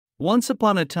Once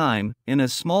upon a time, in a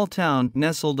small town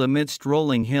nestled amidst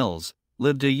rolling hills,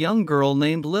 lived a young girl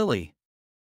named Lily.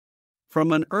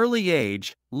 From an early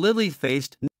age, Lily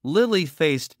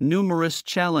faced numerous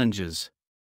challenges.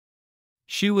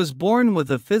 She was born with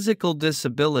a physical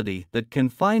disability that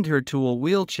confined her to a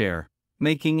wheelchair,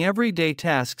 making everyday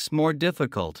tasks more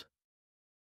difficult.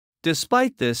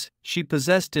 Despite this, she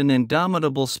possessed an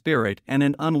indomitable spirit and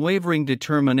an unwavering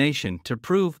determination to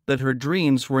prove that her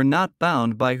dreams were not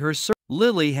bound by her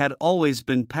Lily had always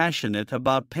been passionate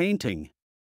about painting.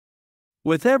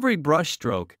 With every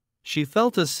brushstroke, she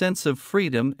felt a sense of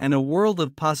freedom and a world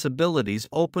of possibilities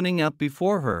opening up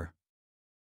before her.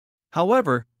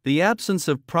 However, the absence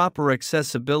of proper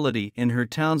accessibility in her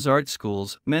town's art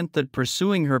schools meant that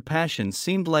pursuing her passion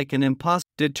seemed like an impossibility.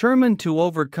 Determined to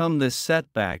overcome this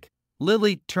setback,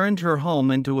 Lily turned her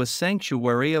home into a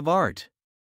sanctuary of art.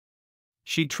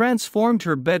 She transformed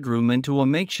her bedroom into a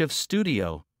makeshift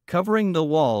studio, covering the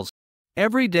walls.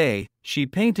 Every day, she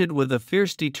painted with a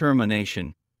fierce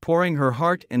determination, pouring her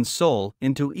heart and soul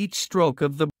into each stroke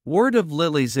of the word of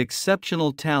Lily's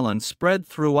exceptional talent spread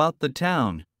throughout the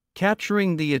town,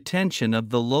 capturing the attention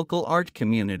of the local art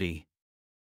community.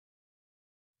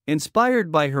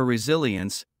 Inspired by her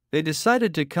resilience, they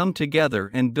decided to come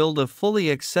together and build a fully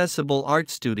accessible art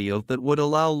studio that would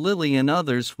allow Lily and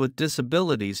others with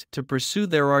disabilities to pursue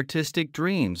their artistic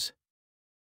dreams.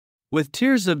 With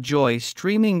tears of joy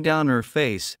streaming down her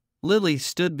face, Lily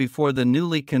stood before the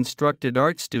newly constructed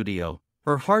art studio,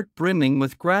 her heart brimming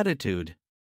with gratitude.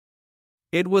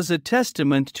 It was a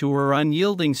testament to her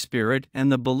unyielding spirit and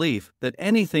the belief that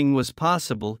anything was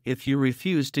possible if you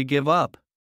refused to give up.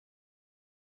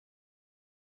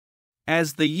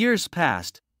 As the years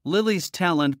passed, Lily's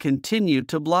talent continued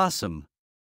to blossom.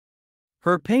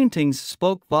 Her paintings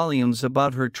spoke volumes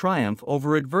about her triumph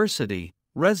over adversity,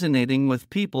 resonating with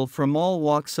people from all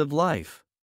walks of life.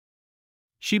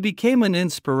 She became an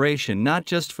inspiration not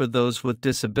just for those with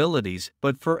disabilities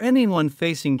but for anyone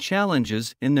facing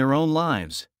challenges in their own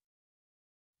lives.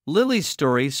 Lily's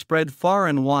story spread far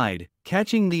and wide,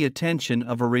 catching the attention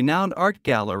of a renowned art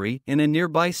gallery in a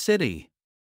nearby city.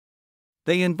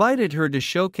 They invited her to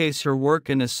showcase her work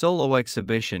in a solo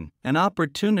exhibition, an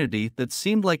opportunity that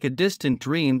seemed like a distant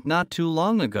dream not too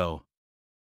long ago.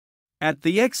 At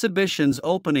the exhibition's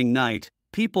opening night,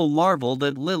 people marveled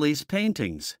at Lily's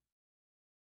paintings.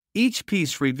 Each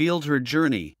piece revealed her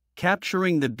journey,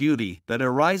 capturing the beauty that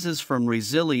arises from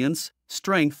resilience,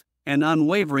 strength, and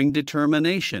unwavering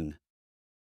determination.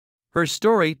 Her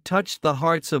story touched the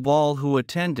hearts of all who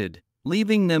attended,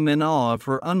 leaving them in awe of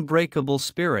her unbreakable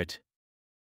spirit.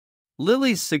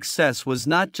 Lily's success was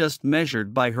not just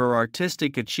measured by her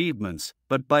artistic achievements,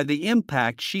 but by the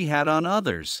impact she had on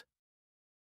others.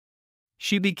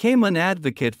 She became an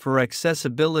advocate for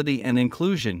accessibility and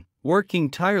inclusion,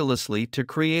 working tirelessly to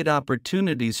create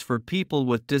opportunities for people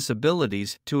with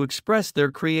disabilities to express their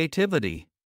creativity.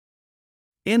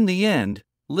 In the end,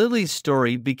 Lily's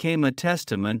story became a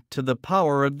testament to the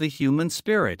power of the human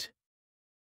spirit.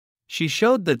 She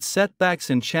showed that setbacks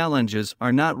and challenges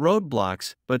are not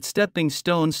roadblocks but stepping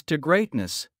stones to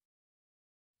greatness.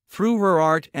 Through her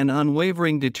art and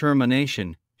unwavering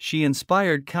determination, she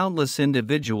inspired countless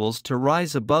individuals to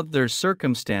rise above their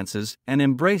circumstances and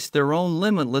embrace their own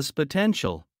limitless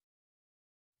potential.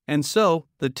 And so,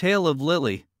 the tale of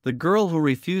Lily, the girl who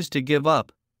refused to give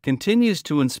up, continues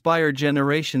to inspire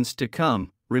generations to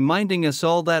come, reminding us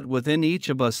all that within each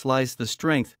of us lies the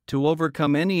strength to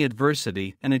overcome any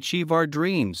adversity and achieve our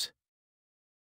dreams.